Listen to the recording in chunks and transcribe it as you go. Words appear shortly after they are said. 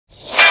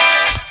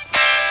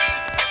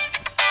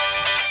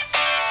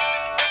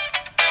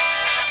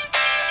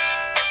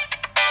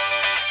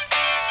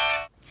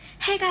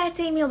it's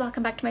Amy.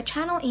 Welcome back to my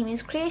channel,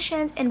 Amy's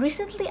Creations. And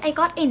recently I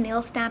got a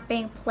nail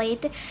stamping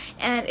plate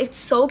and it's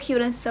so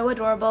cute and so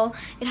adorable.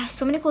 It has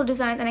so many cool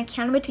designs and I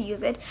can't wait to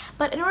use it.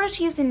 But in order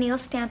to use the nail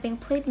stamping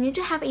plate, you need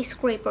to have a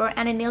scraper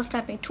and a nail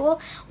stamping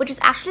tool, which is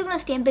actually going to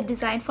stamp the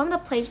design from the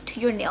plate to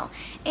your nail.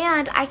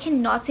 And I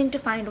cannot seem to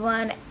find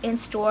one in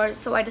stores,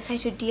 so I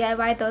decided to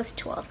DIY those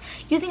tools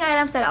using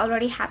items that I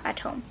already have at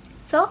home.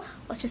 So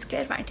let's just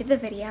get right into the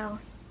video.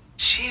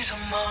 She's a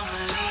Mona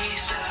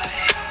Lisa.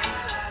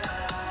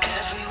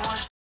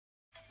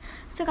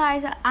 So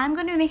guys, I'm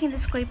going to be making the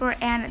scraper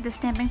and the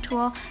stamping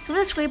tool. So for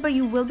the scraper,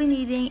 you will be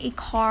needing a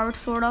card,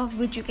 sort of,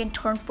 which you can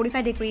turn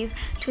 45 degrees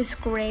to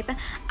scrape.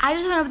 I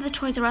just went over the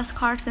Toys R Us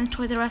card since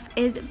Toys R Us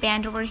is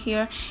banned over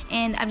here,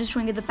 and I'm just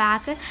showing you the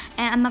back. And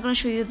I'm not going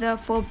to show you the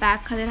full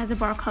back because it has a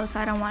barcode, so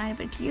I don't want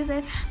anybody to use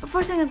it. But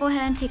first, I'm going to go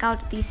ahead and take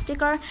out the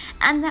sticker,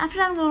 and then after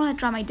that, I'm going to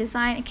draw my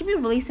design. It can be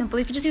really simple.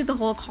 You can just use the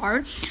whole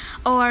card,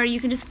 or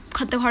you can just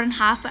cut the card in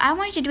half. But I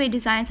wanted to do a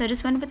design, so I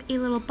just went with a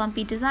little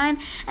bumpy design,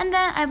 and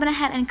then I went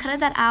ahead and cut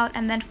that out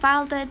and then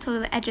filed it so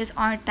the edges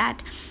aren't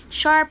that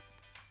sharp.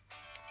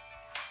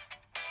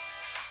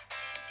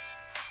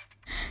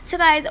 So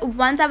guys,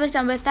 once I was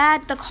done with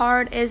that, the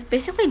card is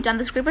basically done.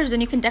 The scraper is done.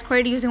 You can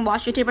decorate it using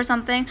washi tape or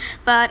something,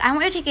 but I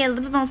want to take it a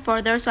little bit more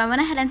further, so I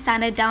went ahead and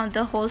sanded down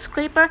the whole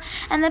scraper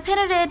and then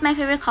painted it my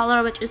favorite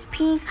color, which is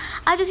pink.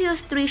 I just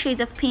used 3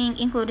 shades of pink,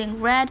 including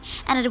red,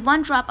 and added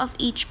 1 drop of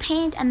each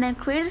paint, and then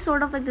created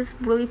sort of like this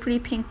really pretty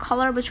pink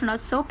color, which turned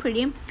out so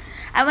pretty.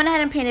 I went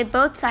ahead and painted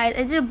both sides.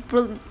 I did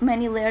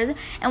many layers,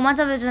 and once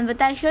I was done with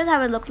that, here's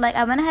how it looked like.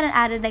 I went ahead and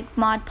added like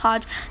Mod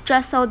Podge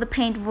just so the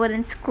paint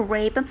wouldn't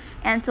scrape,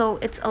 and so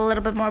it's a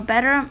little bit more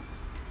better,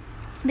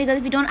 because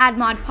if you don't add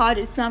Mod Podge,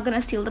 it's not going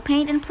to seal the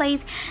paint in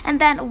place. And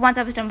then once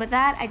I was done with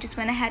that, I just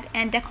went ahead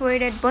and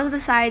decorated both of the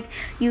sides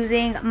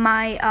using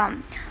my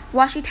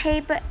washi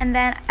tape, and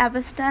then I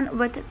was done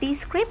with the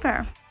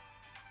scraper.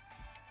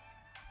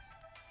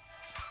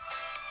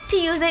 To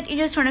use it, you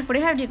just turn it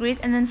 45 degrees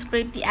and then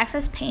scrape the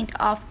excess paint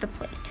off the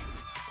plate.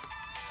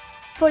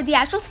 For the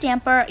actual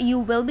stamper, you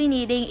will be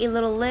needing a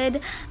little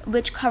lid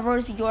which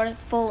covers your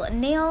full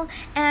nail,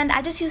 and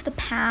I just used the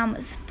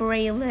Pam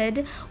spray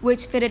lid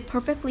which fitted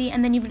perfectly,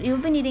 and then you'll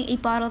be needing a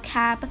bottle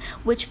cap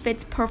which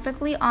fits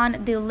perfectly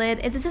on the lid.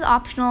 This is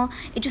optional.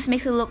 It just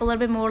makes it look a little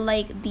bit more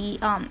like the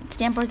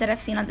stampers that I've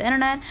seen on the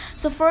internet.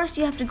 So first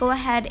you have to go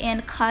ahead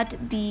and cut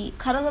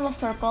a little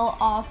circle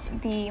off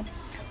the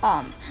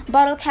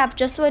bottle cap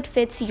just so it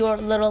fits your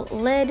little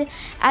lid.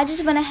 I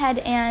just went ahead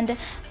and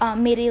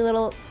made a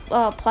little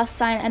plus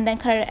sign and then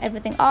cut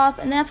everything off,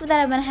 and then after that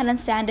I went ahead and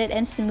sanded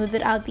and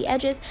smoothed out the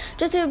edges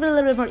just to make it a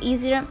little bit more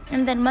easier.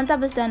 And then once I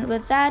was done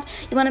with that,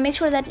 you want to make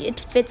sure that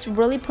it fits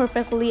really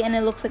perfectly and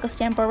it looks like a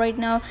stamper right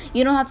now.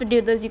 You don't have to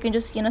do this, you can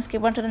just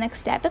skip on to the next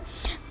step,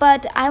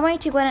 but I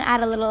wanted to go ahead and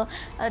add a little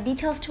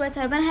details to it,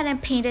 so I went ahead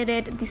and painted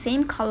it the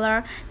same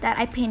color that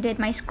I painted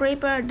my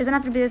scraper. It doesn't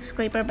have to be the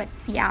scraper, but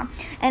yeah,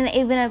 and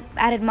even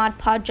added Mod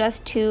Podge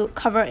just to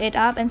cover it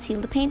up and seal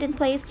the paint in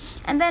place.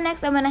 And then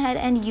next I went ahead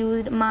and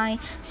used my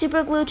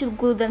super glue to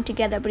glue them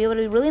together, but you want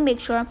to really make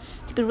sure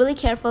to be really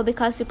careful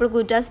because super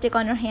glue does stick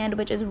on your hand,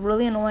 which is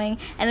really annoying,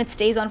 and it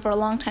stays on for a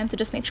long time, so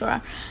just make sure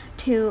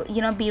to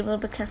be a little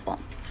bit careful.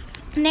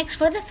 Next,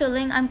 for the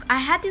filling, I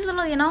had these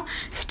little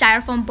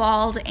styrofoam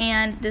balls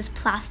and this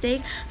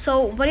plastic.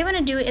 So what you want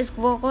to do is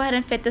go ahead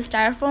and fit the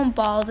styrofoam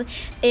balls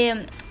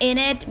in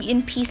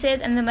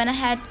pieces, and then went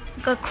ahead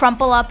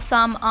crumple up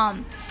some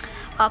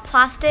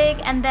plastic.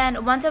 And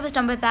then once I was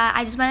done with that,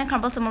 I just went and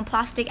crumpled some more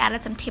plastic,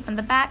 added some tape on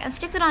the back and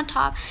stick it on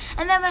top,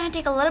 and then I'm going to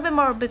take a little bit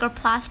more bigger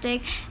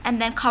plastic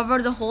and then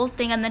cover the whole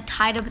thing and then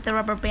tied it with the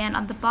rubber band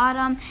on the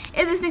bottom,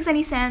 if this makes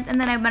any sense.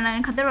 And then I went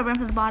and cut the rubber band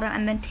from the bottom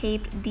and then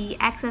taped the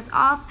excess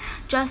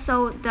off just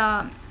so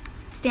the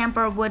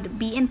stamper would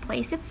be in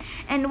place.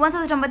 And once I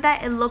was done with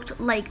that, it looked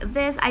like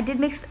this. I did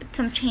make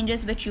some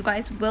changes which you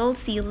guys will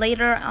see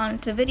later on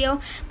to the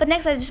video, but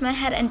next I just went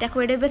ahead and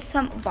decorated with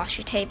some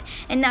washi tape.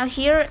 And now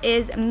here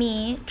is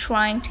me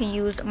trying to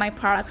use my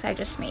products I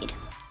just made.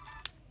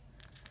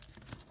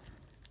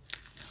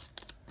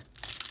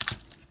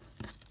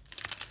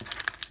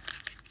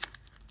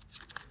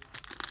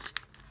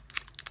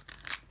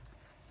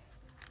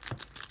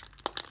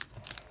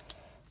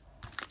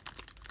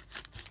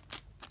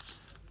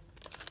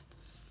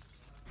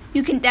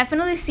 You can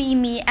definitely see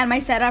me and my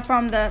setup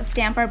from the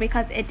stamper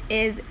because it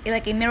is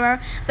like a mirror.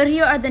 But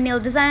here are the nail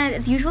designs.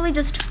 It's usually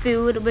just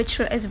food, which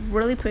is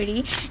really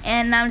pretty.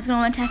 And now I'm just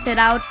going to test it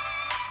out.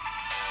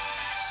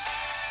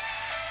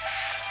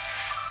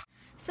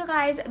 So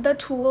guys, the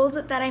tools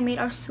that I made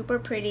are super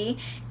pretty,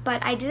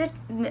 but I did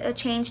a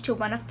change to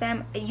one of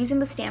them using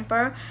the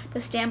stamper.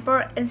 The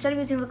stamper, instead of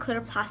using the clear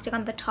plastic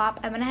on the top,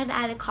 I went ahead and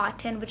added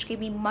cotton, which gave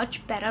me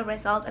much better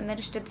results, and then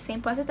just did the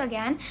same process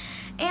again.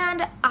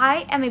 And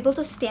I am able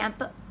to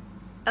stamp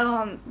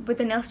with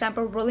the nail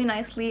stamper really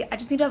nicely. I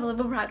just need to have a little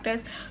bit of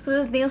practice. So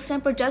this nail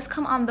stamper does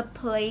come on the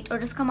plate, or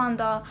just come on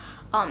the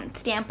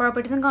stamper, but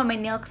it doesn't go on my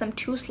nail because I'm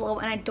too slow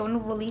and I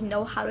don't really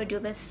know how to do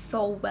this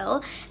so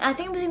well. And I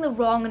think I'm using the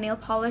wrong nail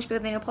polish,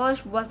 because the nail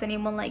polish wasn't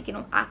even like, you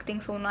know,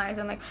 acting so nice,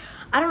 and like,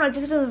 I don't know, it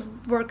just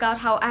doesn't work out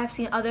how I've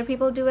seen other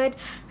people do it.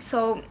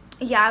 So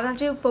yeah, I have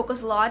to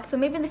focus a lot. So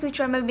maybe in the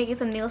future I might be making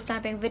some nail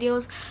stamping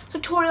videos,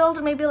 tutorials,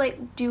 or maybe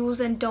like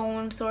do's and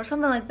don'ts or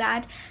something like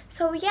that.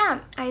 So yeah,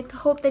 I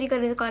hope that you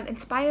guys got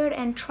inspired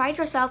and try it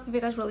yourself if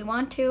you guys really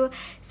want to.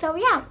 So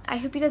yeah, I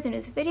hope you guys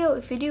enjoyed this video.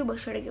 If you do, be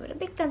sure to give it a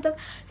big thumbs up,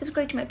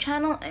 subscribe to my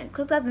channel, and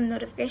click that the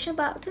notification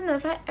bell to be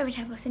notified every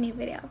time I post a new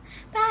video.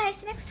 Bye,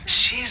 see you next time.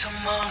 She's a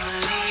Mona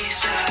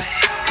Lisa.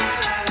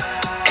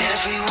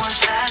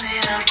 Everyone's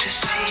lining up to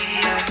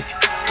see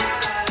her.